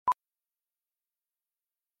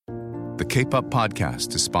The Cape Up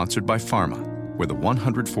podcast is sponsored by Pharma, where the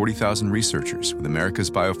 140,000 researchers with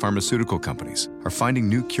America's biopharmaceutical companies are finding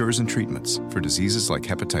new cures and treatments for diseases like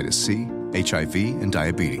hepatitis C, HIV, and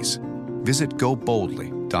diabetes. Visit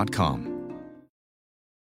goboldly.com.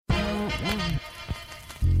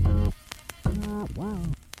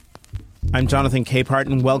 I'm Jonathan Capehart,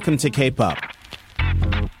 and welcome to Cape Up.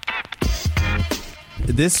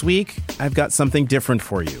 This week, I've got something different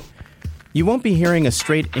for you. You won't be hearing a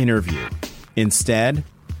straight interview. Instead,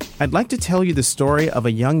 I'd like to tell you the story of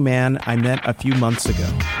a young man I met a few months ago.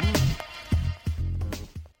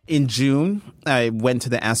 In June, I went to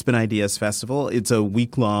the Aspen Ideas Festival. It's a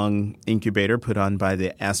week-long incubator put on by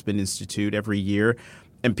the Aspen Institute every year.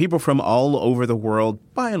 And people from all over the world,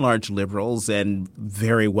 by and large liberals and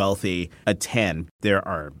very wealthy, attend. There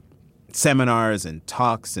are seminars and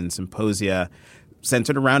talks and symposia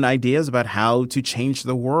centered around ideas about how to change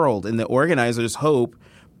the world. And the organizers hope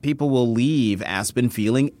people will leave Aspen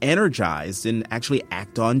feeling energized and actually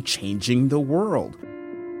act on changing the world.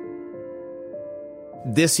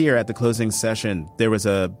 This year at the closing session, there was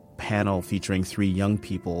a panel featuring three young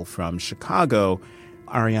people from Chicago,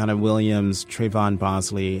 Ariana Williams, Trayvon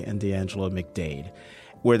Bosley, and D'Angelo McDade,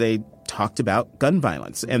 where they talked about gun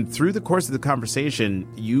violence. And through the course of the conversation,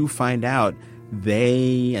 you find out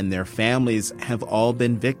they and their families have all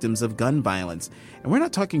been victims of gun violence. And we're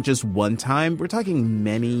not talking just one time. We're talking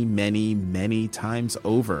many, many, many times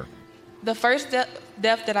over. The first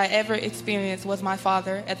death that I ever experienced was my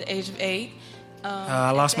father at the age of 8.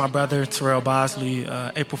 I lost my brother, Terrell Bosley,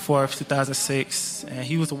 April 4th, 2006, and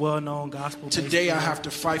he was a well-known gospel. Today I have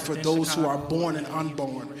to fight for those who are born and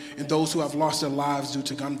unborn and those who have lost their lives due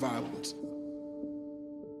to gun violence.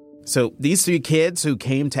 So these three kids who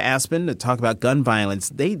came to Aspen to talk about gun violence,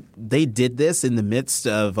 they did this in the midst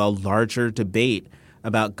of a larger debate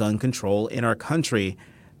about gun control in our country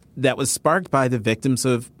that was sparked by the victims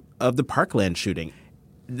of the Parkland shooting.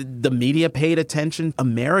 The media paid attention.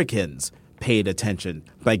 Americans paid attention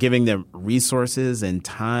by giving them resources and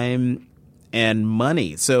time and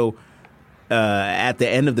money. So at the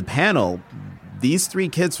end of the panel, these three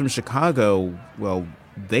kids from Chicago, well,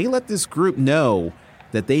 they let this group know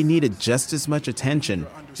that they needed just as much attention,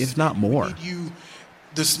 if not more.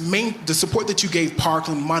 The support that you gave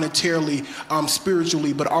Parkland monetarily,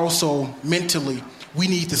 spiritually, but also mentally, we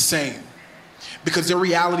need the same. Because the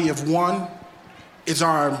reality of one is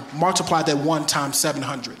multiply that 1 times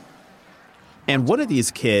 700. And one of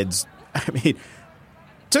these kids,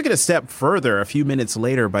 took it a step further a few minutes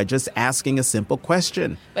later by just asking a simple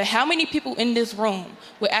question. But how many people in this room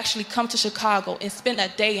would actually come to Chicago and spend a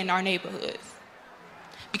day in our neighborhoods?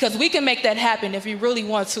 Because we can make that happen if we really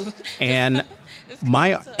want to. And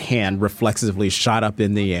my hand reflexively shot up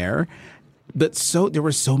in the air. But there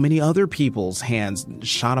were so many other people's hands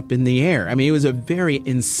shot up in the air. It was a very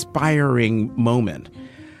inspiring moment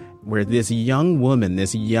where this young woman,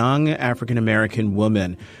 this young African-American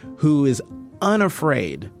woman who is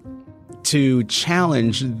unafraid to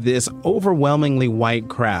challenge this overwhelmingly white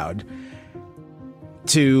crowd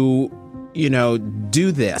to,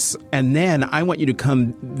 do this. And then I want you to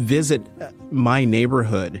come visit my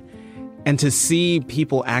neighborhood and to see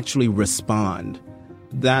people actually respond.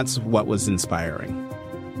 That's what was inspiring.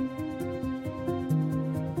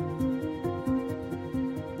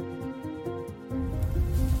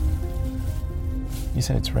 You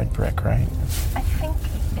said it's red brick, right? I think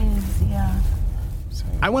it is, yeah.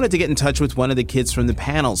 I wanted to get in touch with one of the kids from the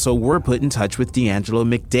panel, so we're put in touch with D'Angelo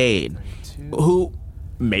McDade, who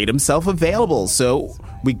made himself available. So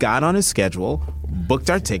we got on his schedule, booked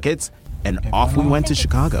our tickets, and off we went to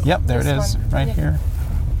Chicago. Yep, there it is, right here.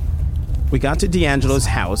 We got to D'Angelo's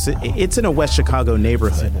house. It's in a West Chicago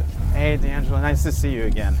neighborhood. Hey, D'Angelo, nice to see you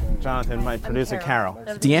again. Jonathan, my producer, Carol.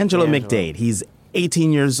 D'Angelo McDade, he's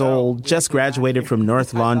 18 years old, just graduated from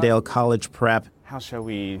North Lawndale College Prep. How shall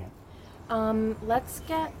we... Let's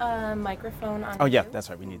get a microphone on. Oh, yeah,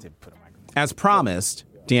 that's right. We need to put a microphone. As promised,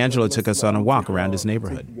 D'Angelo took us on a walk around his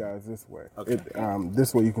neighborhood. You guys this way. Okay.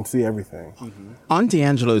 This way you can see everything. Mm-hmm. On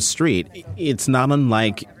D'Angelo's street, it's not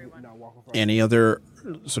unlike any other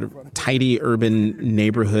sort of tidy urban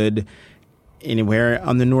neighborhood anywhere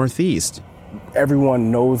on the Northeast.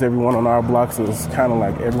 Everyone knows everyone on our block, so it's kind of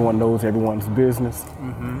like everyone knows everyone's business,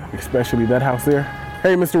 especially that house there.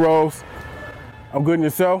 Hey, Mr. Rose. I'm good, and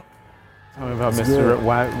yourself? Tell me about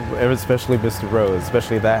why, especially Mr. Rose,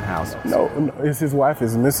 especially that house. No, it's his wife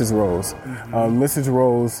is Mrs. Rose. Mrs.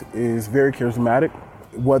 Rose is very charismatic.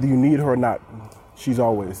 Whether you need her or not, she's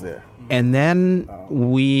always there. And then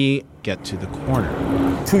we get to the corner.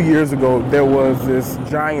 2 years ago, there was this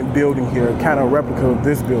giant building here, kind of a replica of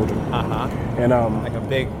this building. And like a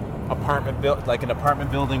big like an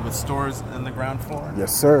apartment building with stores on the ground floor?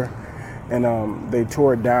 Yes, sir. And they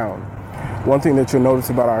tore it down. One thing that you'll notice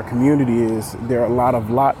about our community is there are a lot of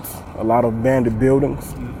lots, a lot of abandoned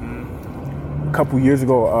buildings. Mm-hmm. A couple years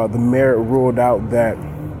ago, the mayor ruled out that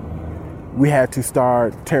we had to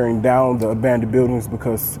start tearing down the abandoned buildings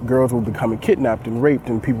because girls were becoming kidnapped and raped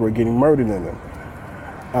and people were getting murdered in them.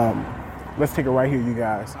 Let's take it right here, you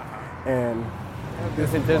guys. And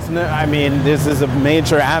this is a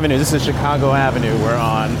major avenue. This is Chicago Avenue we're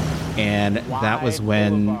on. And that was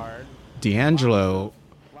when D'Angelo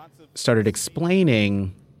started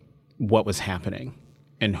explaining what was happening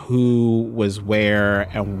and who was where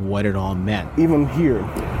and what it all meant. Even here,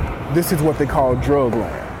 this is what they call drug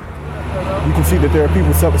land. You can see that there are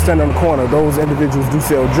people standing on the corner. Those individuals do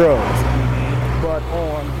sell drugs. But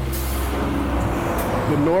on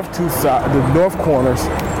the north corners,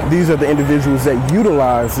 these are the individuals that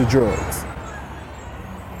utilize the drugs.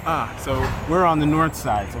 So we're on the north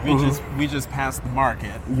side. So we just passed the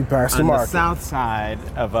market. You passed the market. On the south side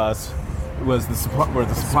of us were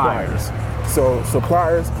the suppliers. So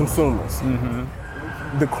suppliers, consumers.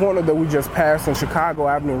 Mm-hmm. The corner that we just passed on Chicago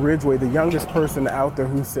Avenue Ridgeway, the youngest person out there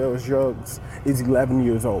who sells drugs is 11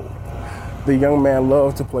 years old. The young man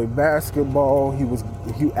loved to play basketball.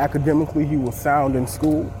 Academically he was sound in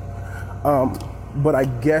school, but I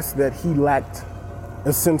guess that he lacked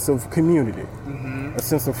a sense of community, a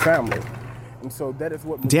sense of family. And so that is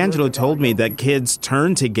what D'Angelo told me that kids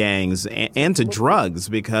turn to gangs and to drugs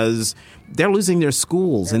because they're losing their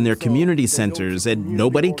schools and their community centers, and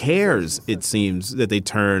nobody cares, it seems, that they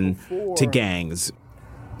turn to gangs.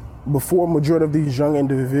 Before a majority of these young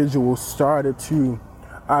individuals started to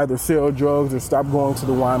either sell drugs or stop going to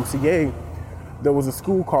the YMCA, there was a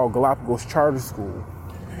school called Galapagos Charter School.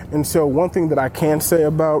 And so one thing that I can say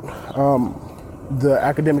about the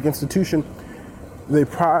academic institution, they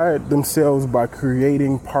pride themselves by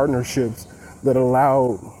creating partnerships that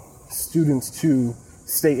allow students to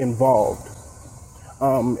stay involved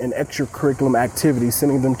in extracurricular activities,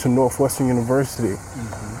 sending them to Northwestern University.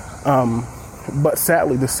 Mm-hmm. But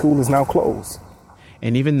sadly, the school is now closed.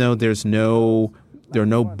 And even though there are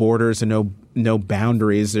no borders and no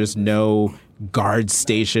boundaries, there's no guard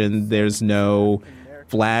station, there's no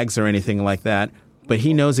flags or anything like that, but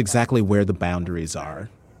he knows exactly where the boundaries are.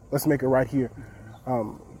 Let's make it right here.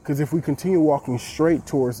 Because if we continue walking straight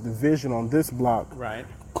towards the vision on this block, right,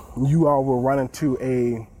 you all will run into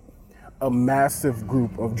a massive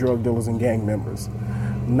group of drug dealers and gang members.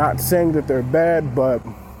 Not saying that they're bad, but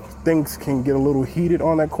things can get a little heated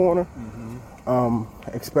on that corner,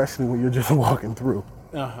 especially when you're just walking through.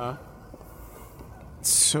 Uh-huh.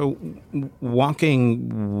 So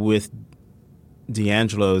walking with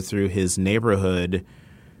D'Angelo through his neighborhood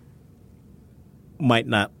might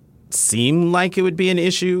not seem like it would be an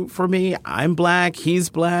issue for me. I'm black, he's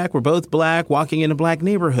black, we're both black, walking in a black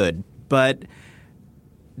neighborhood. But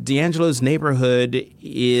D'Angelo's neighborhood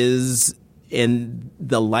is, and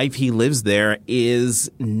the life he lives there is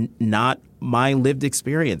not my lived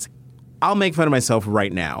experience. I'll make fun of myself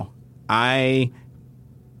right now. I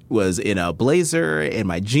was in a blazer and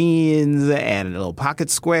my jeans and a little pocket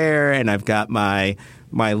square, and I've got my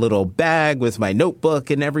little bag with my notebook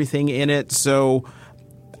and everything in it. So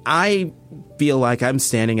I feel like I'm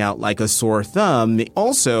standing out like a sore thumb.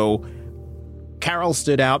 Also, Carol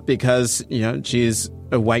stood out because, she's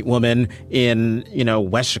a white woman in,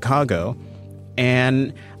 West Chicago.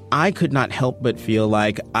 And I could not help but feel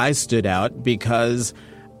like I stood out because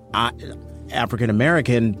African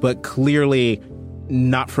American, but clearly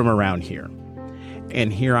not from around here.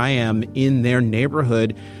 And here I am in their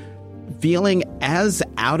neighborhood feeling as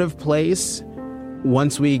out of place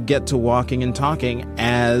once we get to walking and talking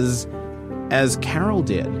as Carol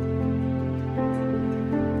did.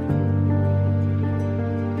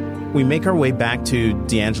 We make our way back to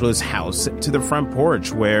D'Angelo's house, to the front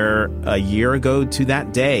porch where a year ago to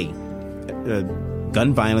that day,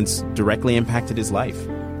 gun violence directly impacted his life.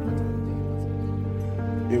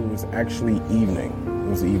 It was actually evening. It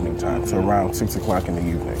was evening time, so around 6 o'clock in the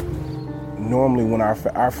evening. Normally when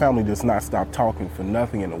our family does not stop talking for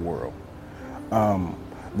nothing in the world,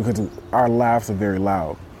 because our laughs are very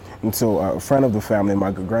loud. And so a friend of the family,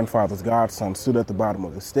 my grandfather's godson, stood at the bottom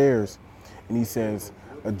of the stairs, and he says,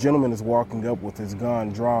 a gentleman is walking up with his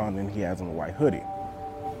gun drawn and he has on a white hoodie.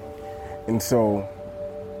 And so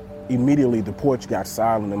immediately the porch got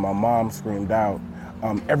silent and my mom screamed out,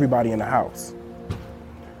 everybody in the house.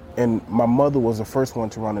 And my mother was the first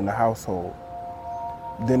one to run in the household.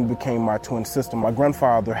 Then became my twin sister. My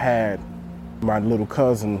grandfather had my little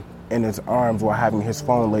cousin in his arms while having his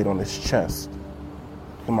phone laid on his chest.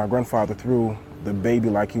 So my grandfather threw the baby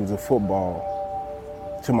like he was a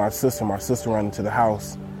football to my sister. My sister ran into the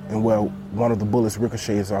house, and one of the bullets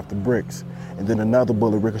ricocheted off the bricks, and then another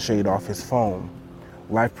bullet ricocheted off his phone.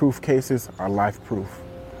 Life-proof cases are life-proof.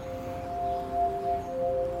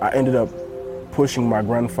 I ended up pushing my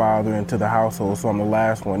grandfather into the household, so I'm the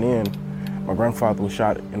last one in. My grandfather was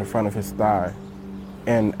shot in the front of his thigh.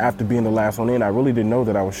 And after being the last one in, I really didn't know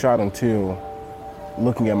that I was shot until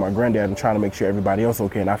looking at my granddad and trying to make sure everybody else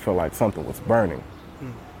okay, and I felt like something was burning.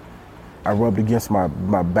 I rubbed against my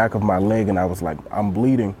back of my leg, and I was like, I'm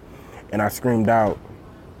bleeding. And I screamed out,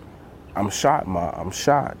 "I'm shot, Ma, I'm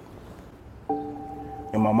shot."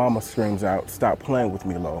 And my mama screams out, "Stop playing with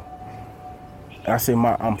me, Lo." And I say,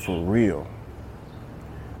 "Ma, I'm for real."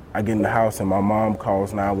 I get in the house, and my mom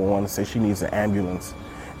calls 911 and says she needs an ambulance.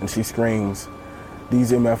 And she screams,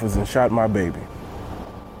 "These MFers and shot my baby."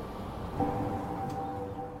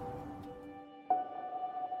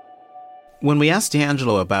 When we asked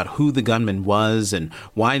D'Angelo about who the gunman was and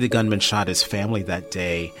why the gunman shot his family that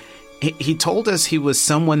day, he told us he was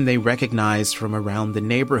someone they recognized from around the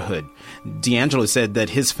neighborhood. D'Angelo said that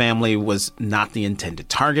his family was not the intended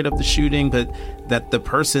target of the shooting, but that the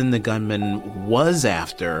person the gunman was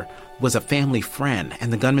after was a family friend,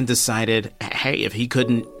 and the gunman decided, hey, if he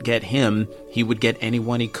couldn't get him, he would get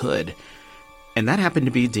anyone he could. And that happened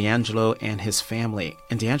to be D'Angelo and his family.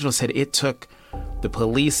 And D'Angelo said it took the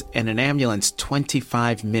police and an ambulance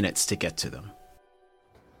 25 minutes to get to them.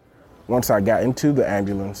 Once I got into the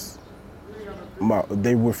ambulance,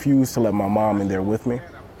 they refused to let my mom in there with me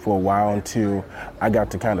for a while until I got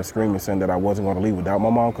to kind of screaming saying that I wasn't going to leave without my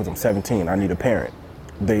mom because I'm 17. I need a parent.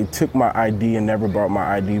 They took my ID and never brought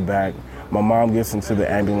my ID back. My mom gets into the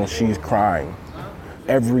ambulance. She's crying.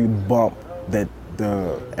 Every bump that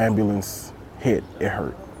the ambulance hit, it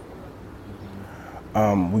hurt.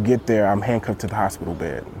 We get there, I'm handcuffed to the hospital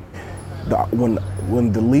bed.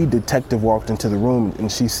 When the lead detective walked into the room and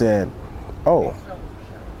she said, "Oh,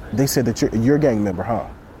 they said that you're a gang member, huh?"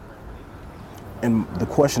 And the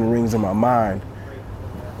question rings in my mind,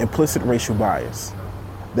 implicit racial bias.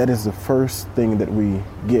 That is the first thing that we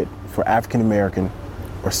get for African American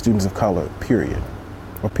or students of color, period,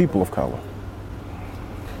 or people of color.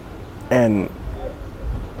 And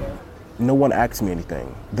no one asked me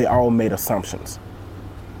anything. They all made assumptions.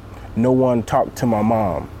 No one talked to my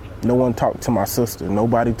mom. No one talked to my sister.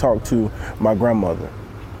 Nobody talked to my grandmother.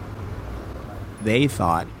 They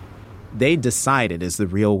decided is the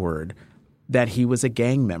real word, that he was a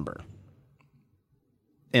gang member.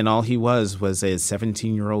 And all he was a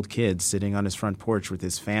 17-year-old kid sitting on his front porch with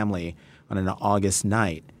his family on an August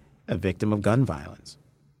night, a victim of gun violence.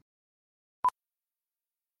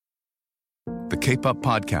 The Cape Up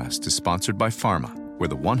podcast is sponsored by Pharma, where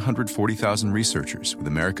the 140,000 researchers with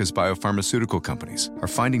America's biopharmaceutical companies are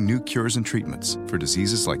finding new cures and treatments for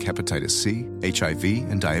diseases like hepatitis C, HIV,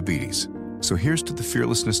 and diabetes. So here's to the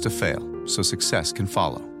fearlessness to fail so success can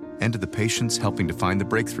follow, and to the patients helping to find the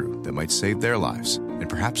breakthrough that might save their lives and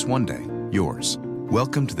perhaps one day yours.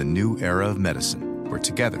 Welcome to the new era of medicine, where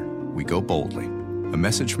together we go boldly. A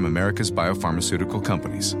message from America's biopharmaceutical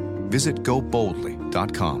companies. Visit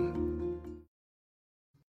goboldly.com.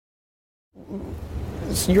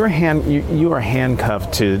 So you are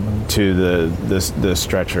handcuffed to the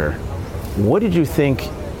stretcher. What did you think?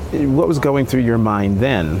 What was going through your mind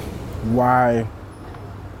then? Why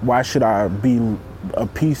should I be a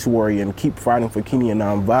peace warrior and keep fighting for Kenyan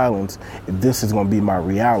nonviolence if this is going to be my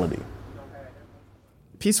reality?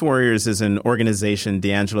 Peace Warriors is an organization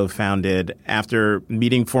D'Angelo founded after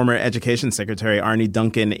meeting former Education Secretary Arne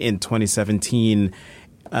Duncan in 2017.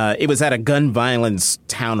 It was at a gun violence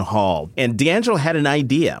town hall, and D'Angelo had an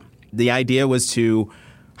idea. The idea was to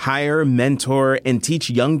hire, mentor, and teach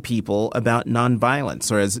young people about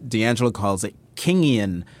nonviolence, or as D'Angelo calls it,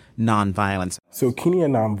 Kingian nonviolence. So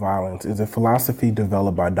Kenyan nonviolence is a philosophy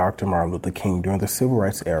developed by Dr. Martin Luther King during the Civil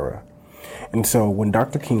Rights era. And so when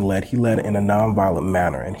Dr. King led, he led in a nonviolent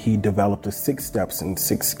manner, and he developed the 6 steps and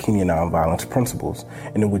 6 Kenyan nonviolence principles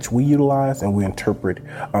in which we utilize and we interpret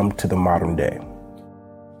to the modern day.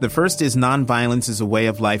 The first is nonviolence is a way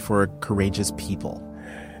of life for courageous people.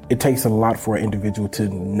 It takes a lot for an individual to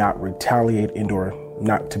not retaliate and or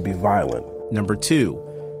not to be violent. Number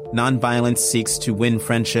 2, nonviolence seeks to win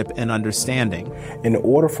friendship and understanding. In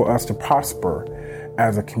order for us to prosper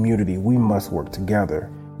as a community, we must work together.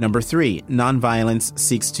 Number 3, nonviolence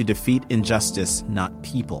seeks to defeat injustice, not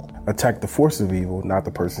people. Attack the force of evil, not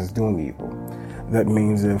the persons doing evil. That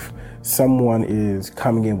means if someone is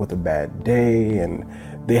coming in with a bad day and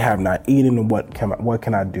they have not eaten, what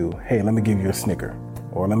can I do? Hey, let me give you a Snicker,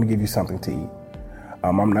 or let me give you something to eat.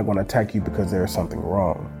 I'm not going to attack you because there's something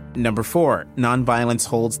wrong. Number 4, nonviolence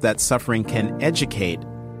holds that suffering can educate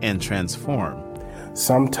and transform.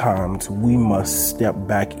 Sometimes we must step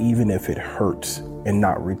back even if it hurts and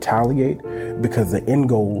not retaliate because the end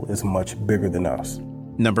goal is much bigger than us.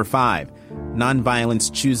 Number 5,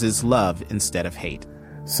 nonviolence chooses love instead of hate.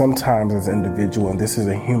 Sometimes as an individual, and this is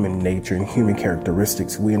a human nature and human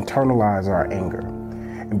characteristics, we internalize our anger.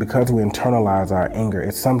 And because we internalize our anger,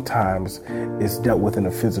 it sometimes is dealt with in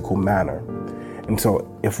a physical manner. And so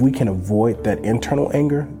if we can avoid that internal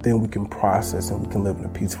anger, then we can process and we can live in a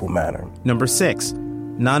peaceful manner. Number 6,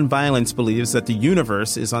 nonviolence believes that the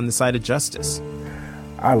universe is on the side of justice.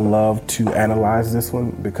 I love to analyze this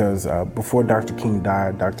one because before Dr. King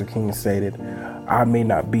died, Dr. King stated, I may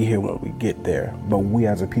not be here when we get there, but we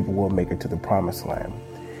as a people will make it to the promised land.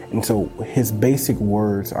 And so his basic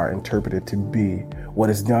words are interpreted to be, what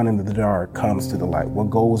is done in the dark comes to the light. What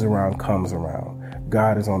goes around comes around.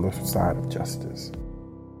 God is on the side of justice.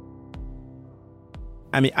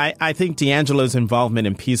 I mean, I think D'Angelo's involvement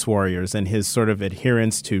in Peace Warriors and his sort of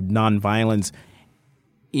adherence to nonviolence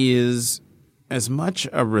is as much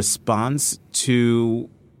a response to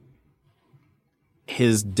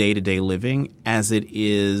his day-to-day living as it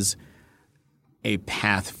is a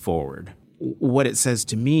path forward. What it says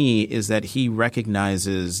to me is that he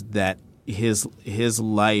recognizes that his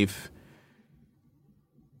life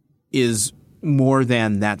is more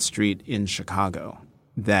than that street in Chicago,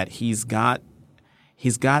 that he's got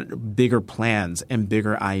bigger plans and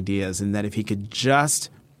bigger ideas, and that if he could just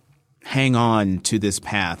hang on to this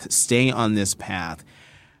path, stay on this path,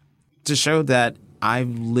 to show that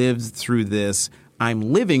I've lived through this, I'm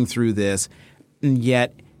living through this, and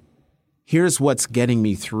yet here's what's getting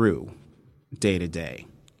me through day to day.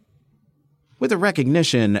 With a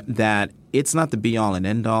recognition that it's not the be-all and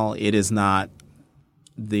end-all, it is not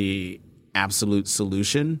the absolute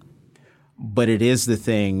solution, but it is the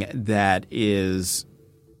thing that is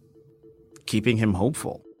keeping him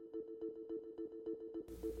hopeful.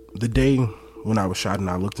 The day when I was shot and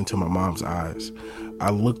I looked into my mom's eyes,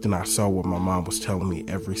 I looked and I saw what my mom was telling me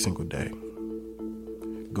every single day.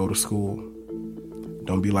 Go to school.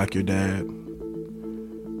 Don't be like your dad.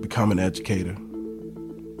 Become an educator.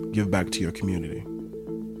 Give back to your community.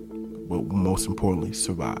 But most importantly,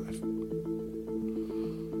 survive.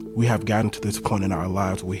 We have gotten to this point in our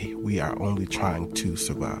lives where we are only trying to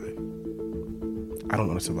survive. I don't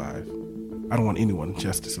want to survive. I don't want anyone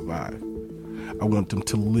just to survive. I want them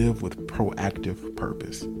to live with proactive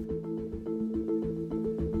purpose.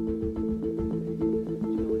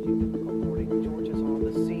 George is on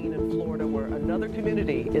the scene in Florida where another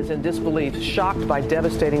community is in disbelief, shocked by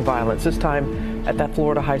devastating violence, this time at that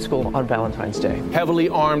Florida high school on Valentine's Day. Heavily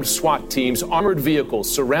armed SWAT teams, armored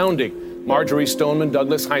vehicles surrounding Marjory Stoneman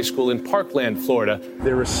Douglas High School in Parkland, Florida.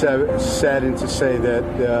 They were saddened to say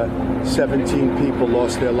that 17 people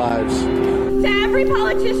lost their lives. To every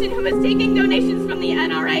politician who is taking donations from the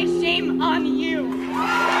NRA, shame on you.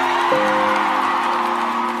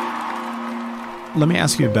 Let me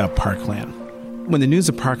ask you about Parkland. When the news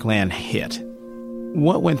of Parkland hit,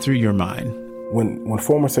 what went through your mind? When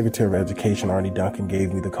former Secretary of Education Arnie Duncan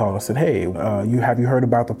gave me the call and said, hey, have you heard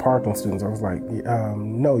about the Parkland students? I was like,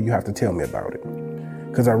 no, you have to tell me about it.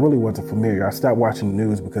 Because I really wasn't familiar. I stopped watching the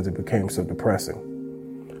news because it became so depressing.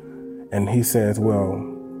 And he says, well,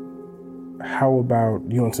 how about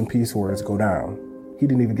you and some Peace Warriors go down? He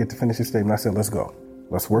didn't even get to finish his statement. I said, let's go.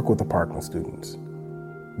 Let's work with the Parkland students.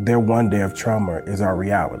 Their one day of trauma is our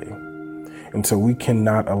reality. And so we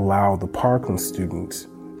cannot allow the Parkland students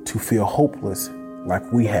to feel hopeless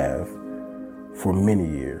like we have for many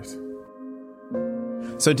years.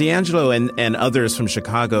 So D'Angelo and others from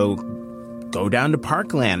Chicago go down to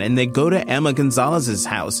Parkland and they go to Emma Gonzalez's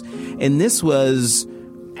house. And this was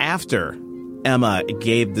after Emma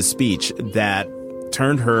gave the speech that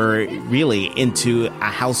turned her really into a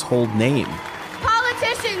household name.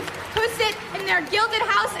 Politicians who sit in their gilded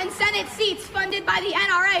House and Senate seats funded by the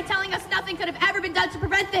NRA telling us nothing could have ever been done to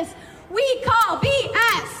prevent this. We call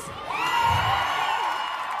BS.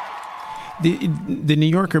 The New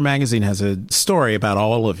Yorker magazine has a story about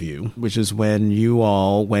all of you, which is when you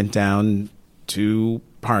all went down to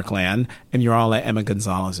Parkland and you're all at Emma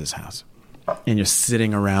Gonzalez's house and you're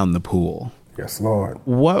sitting around the pool. Yes, Lord.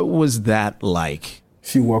 What was that like?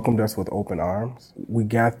 She welcomed us with open arms. We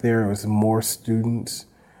got there, it was more students.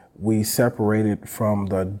 We separated from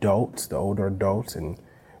the adults, the older adults, and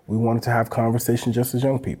we wanted to have conversations just as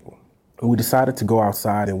young people. We decided to go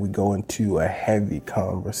outside and we go into a heavy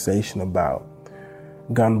conversation about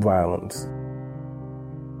gun violence.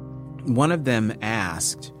 One of them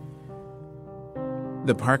asked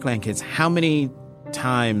the Parkland kids, how many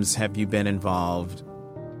times have you been involved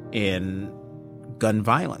in gun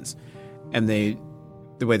violence. And the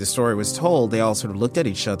way the story was told, they all sort of looked at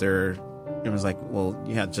each other and was like, well,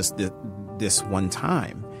 yeah, just this one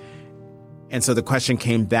time. And so the question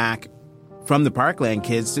came back from the Parkland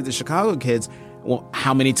kids to the Chicago kids, well,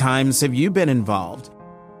 how many times have you been involved?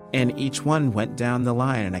 And each one went down the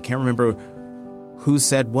line. And I can't remember who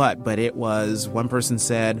said what, but it was one person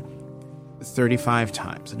said 35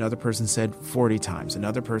 times. Another person said 40 times.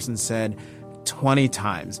 Another person said 20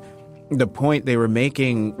 times. The point they were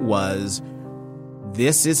making was,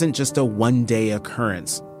 this isn't just a one-day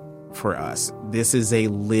occurrence for us. This is a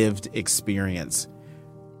lived experience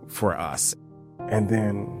for us. And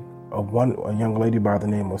then a young lady by the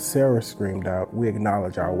name of Sarah screamed out, "We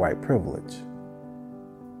acknowledge our white privilege."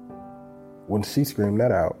 When she screamed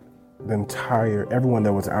that out, everyone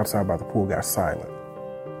that was outside by the pool got silent.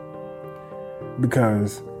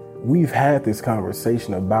 Because we've had this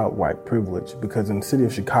conversation about white privilege, because in the city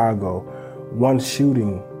of Chicago, one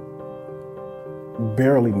shooting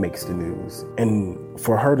barely makes the news. And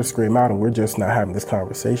for her to scream out, and we're just not having this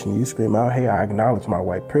conversation, you scream out, "Hey, I acknowledge my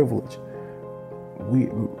white privilege." We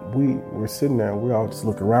were sitting there and we all just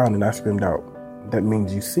look around, and I screamed out, "That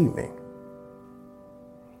means you see me."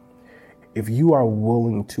 If you are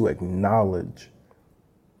willing to acknowledge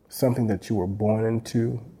something that you were born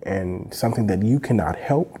into and something that you cannot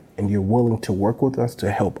help, and you're willing to work with us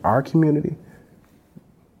to help our community,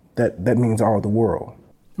 that means all the world.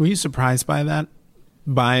 Were you surprised by that?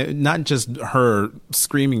 By not just her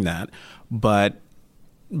screaming that, but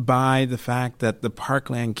by the fact that the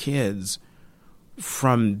Parkland kids,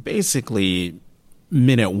 from basically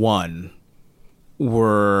minute one,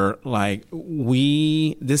 were like,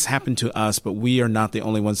 this happened to us, but we are not the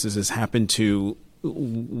only ones this has happened to.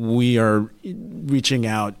 We are reaching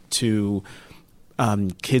out to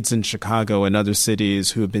kids in Chicago and other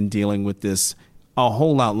cities who have been dealing with this a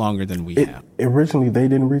whole lot longer than we have. Originally, they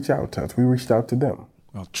didn't reach out to us. We reached out to them.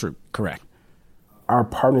 Well, true. Correct. Our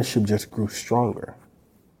partnership just grew stronger.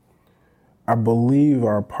 I believe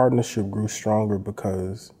our partnership grew stronger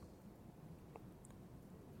because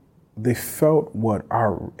they felt what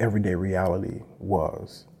our everyday reality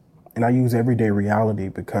was. And I use everyday reality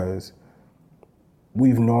because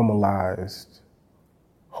we've normalized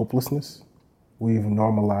hopelessness. We've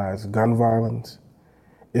normalized gun violence.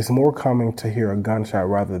 It's more common to hear a gunshot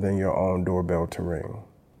rather than your own doorbell to ring.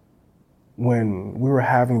 When we were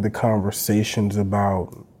having the conversations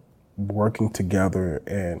about working together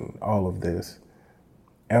and all of this,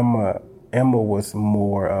 Emma was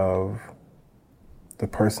more of the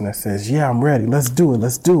person that says, "Yeah, I'm ready. Let's do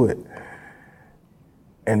it.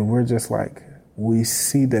 And we're just like, we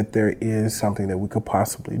see that there is something that we could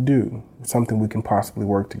possibly do, something we can possibly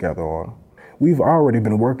work together on. We've already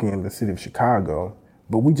been working in the city of Chicago,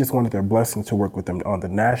 but we just wanted their blessing to work with them on the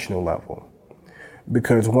national level.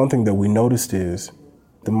 Because one thing that we noticed is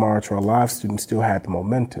the March for Our Lives students still had the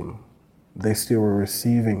momentum. They still were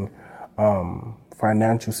receiving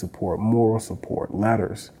financial support, moral support,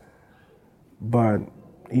 letters. But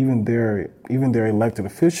even their elected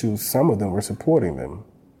officials, some of them were supporting them.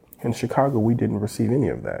 In Chicago, we didn't receive any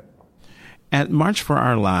of that. At March for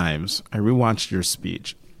Our Lives, I rewatched your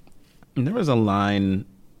speech. And there was a line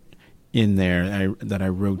in there that I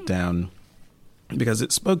wrote down because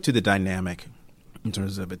it spoke to the dynamic in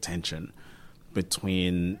terms of attention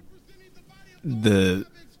between the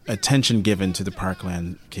attention given to the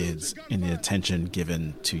Parkland kids and the attention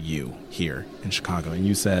given to you here in Chicago. And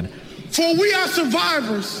you said, "For we are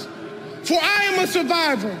survivors, for I am a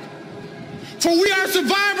survivor. For we are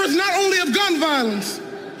survivors not only of gun violence,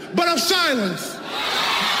 but of silence."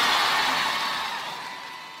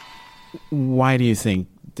 Why do you think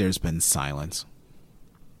there's been silence?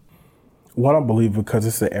 One, I believe because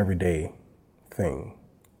it's an everyday thing.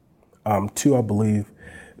 Two, I believe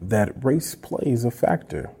that race plays a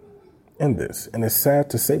factor in this. And it's sad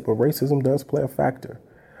to say, but racism does play a factor.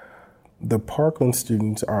 The Parkland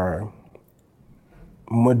students are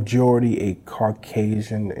majority a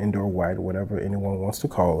Caucasian, Indo white, whatever anyone wants to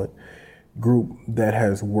call it, group that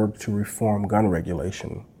has worked to reform gun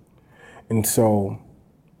regulation. And so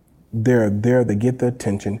they're there to get the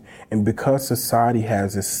attention. And because society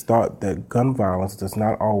has this thought that gun violence does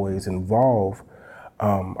not always involve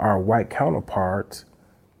our white counterparts,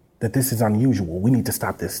 that this is unusual. We need to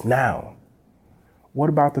stop this now. What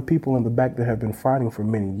about the people in the back that have been fighting for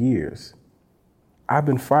many years? I've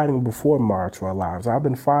been fighting before March for Our Lives. I've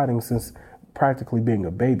been fighting since practically being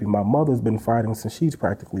a baby. My mother's been fighting since she's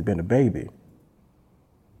practically been a baby.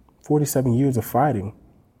 47 years of fighting,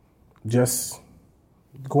 just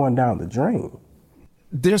going down the drain.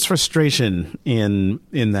 There's frustration in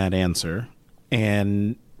that answer.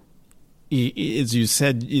 And as you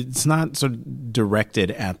said, it's not sort of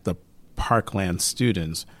directed at the Parkland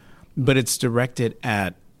students, but it's directed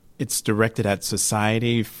at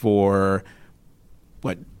society for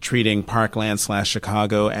treating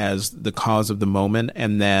Parkland/Chicago as the cause of the moment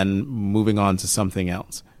and then moving on to something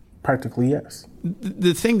else. Practically, yes.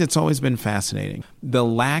 The thing that's always been fascinating, the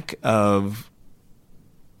lack of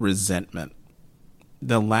resentment,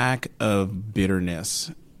 the lack of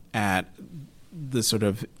bitterness at the sort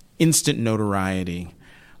of instant notoriety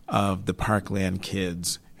of the Parkland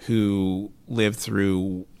kids who lived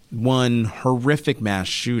through one horrific mass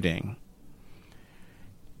shooting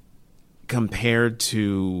compared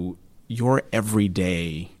to your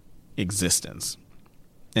everyday existence.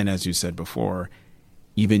 And as you said before,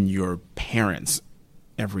 even your parents'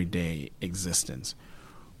 everyday existence.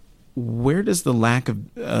 Where does the lack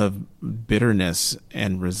of bitterness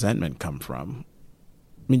and resentment come from?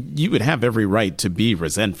 I mean, you would have every right to be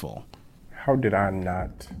resentful. How did I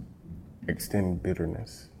not extend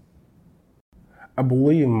bitterness? I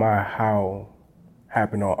believe my how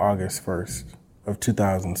happened on August 1st of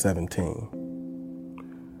 2017.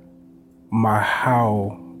 My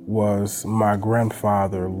how was my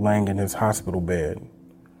grandfather laying in his hospital bed.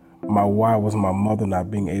 My why was my mother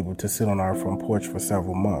not being able to sit on our front porch for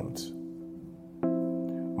several months.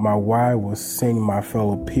 My why was seeing my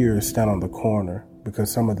fellow peers stand on the corner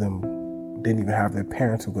because some of them didn't even have their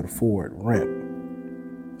parents who could afford rent.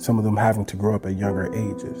 Some of them having to grow up at younger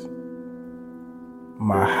ages.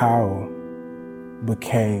 My how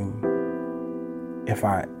became, if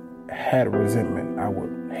I had resentment, I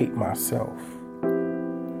would hate myself.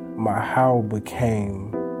 My how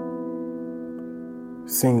became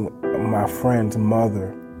seeing my friend's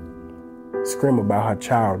mother scream about her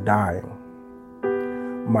child dying.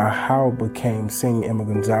 My how became seeing Emma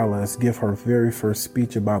Gonzalez give her very first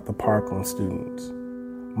speech about the Parkland students.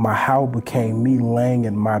 My how became me laying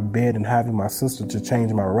in my bed and having my sister to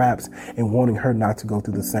change my wraps and wanting her not to go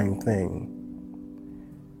through the same thing.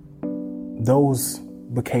 Those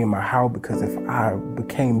became my how, because if I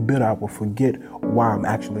became bitter, I would forget why I'm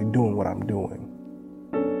actually doing what I'm doing.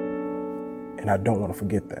 And I don't want to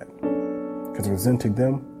forget that, because resenting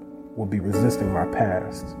them will be resisting my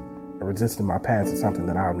past. And resisting my past is something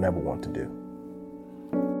that I'll never want to do.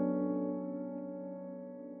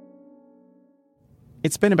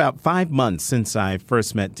 It's been about 5 months since I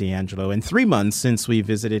first met DeAngelo, and 3 months since we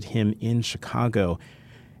visited him in Chicago.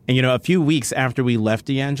 And, a few weeks after we left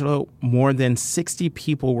DeAngelo, more than 60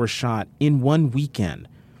 people were shot in one weekend,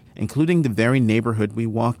 including the very neighborhood we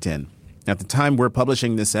walked in. At the time we're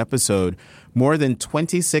publishing this episode, more than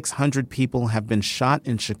 2,600 people have been shot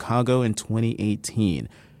in Chicago in 2018,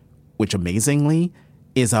 which amazingly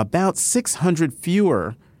is about 600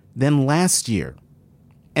 fewer than last year.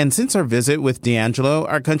 And since our visit with DeAngelo,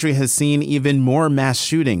 our country has seen even more mass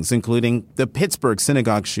shootings, including the Pittsburgh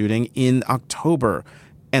synagogue shooting in October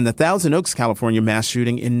and the Thousand Oaks, California mass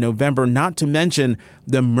shooting in November, not to mention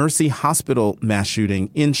the Mercy Hospital mass shooting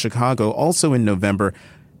in Chicago, also in November,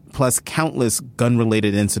 plus countless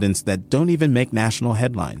gun-related incidents that don't even make national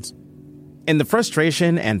headlines. And the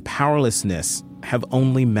frustration and powerlessness have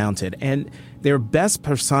only mounted, and they're best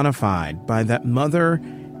personified by that mother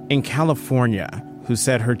in California who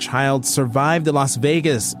said her child survived the Las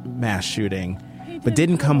Vegas mass shooting, but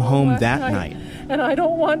didn't come home that night. And I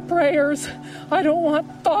don't want prayers. I don't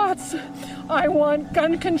want thoughts. I want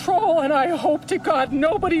gun control, and I hope to God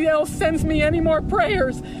nobody else sends me any more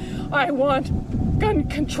prayers. I want gun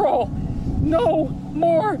control. No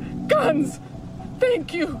more guns.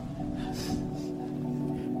 Thank you.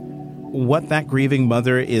 What that grieving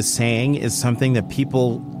mother is saying is something that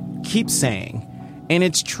people keep saying, and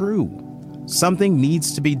it's true. Something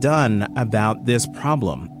needs to be done about this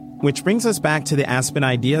problem. Which brings us back to the Aspen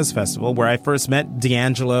Ideas Festival, where I first met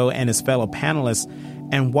DeAngelo and his fellow panelists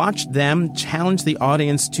and watched them challenge the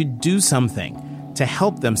audience to do something to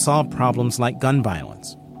help them solve problems like gun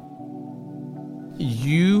violence.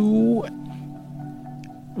 You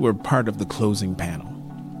were part of the closing panel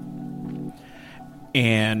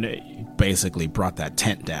and basically brought that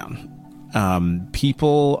tent down.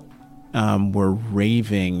 People were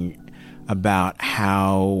raving about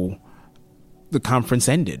how the conference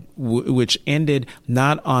ended, which ended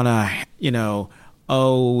not on a,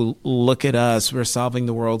 oh, look at us, we're solving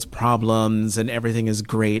the world's problems and everything is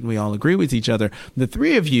great and we all agree with each other. The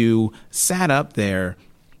three of you sat up there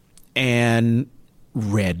and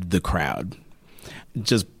read the crowd.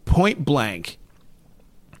 Just point blank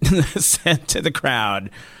said to the crowd,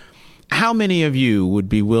 how many of you would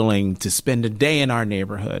be willing to spend a day in our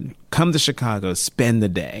neighborhood, come to Chicago, spend the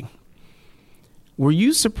day? Were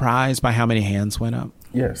you surprised by how many hands went up?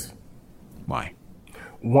 Yes. Why?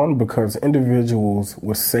 One, because individuals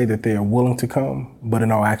will say that they are willing to come, but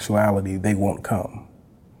in all actuality, they won't come.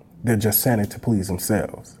 They're just saying it to please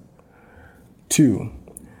themselves. Two,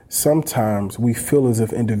 sometimes we feel as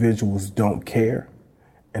if individuals don't care,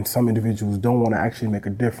 and some individuals don't want to actually make a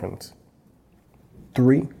difference.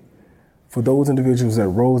 Three, for those individuals that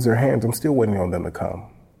rose their hands, I'm still waiting on them to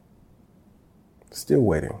come. Still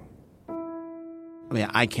waiting. I mean,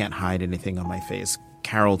 I can't hide anything on my face.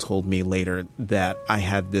 Carol told me later that I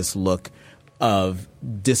had this look of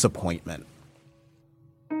disappointment.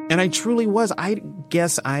 And I truly was. I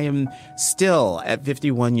guess I am still, at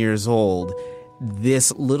 51 years old,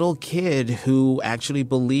 this little kid who actually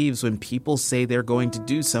believes when people say they're going to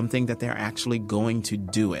do something that they're actually going to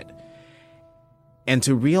do it. And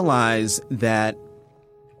to realize that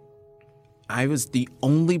I was the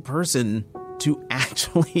only person to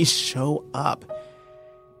actually show up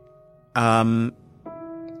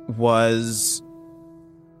was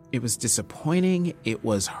disappointing. It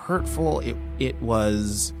was hurtful. I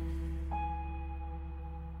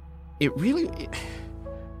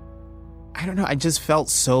don't know. I just felt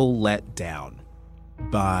so let down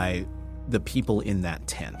by the people in that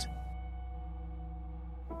tent.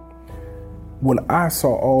 When I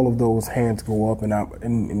saw all of those hands go up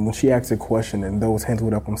and when she asked a question and those hands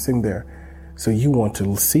went up, I'm sitting there. So you want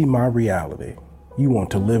to see my reality. You want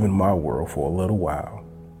to live in my world for a little while.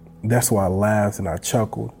 That's why I laughed and I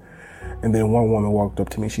chuckled. And then one woman walked up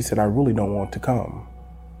to me. She said, I really don't want to come.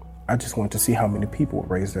 I just want to see how many people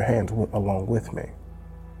would raise their hands along with me.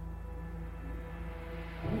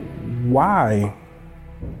 Why?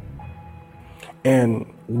 And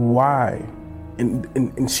why?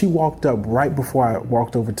 And she walked up right before I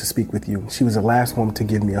walked over to speak with you. She was the last woman to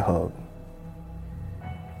give me a hug.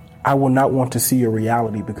 I will not want to see your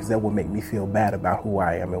reality because that will make me feel bad about who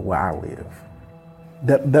I am and where I live.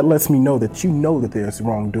 That lets me know that you know that there's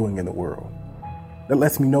wrongdoing in the world. That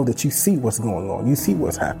lets me know that you see what's going on. You see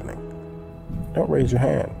what's happening. Don't raise your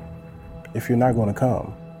hand if you're not going to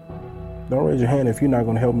come. Don't raise your hand if you're not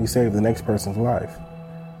going to help me save the next person's life.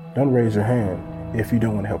 Don't raise your hand if you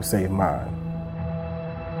don't want to help save mine.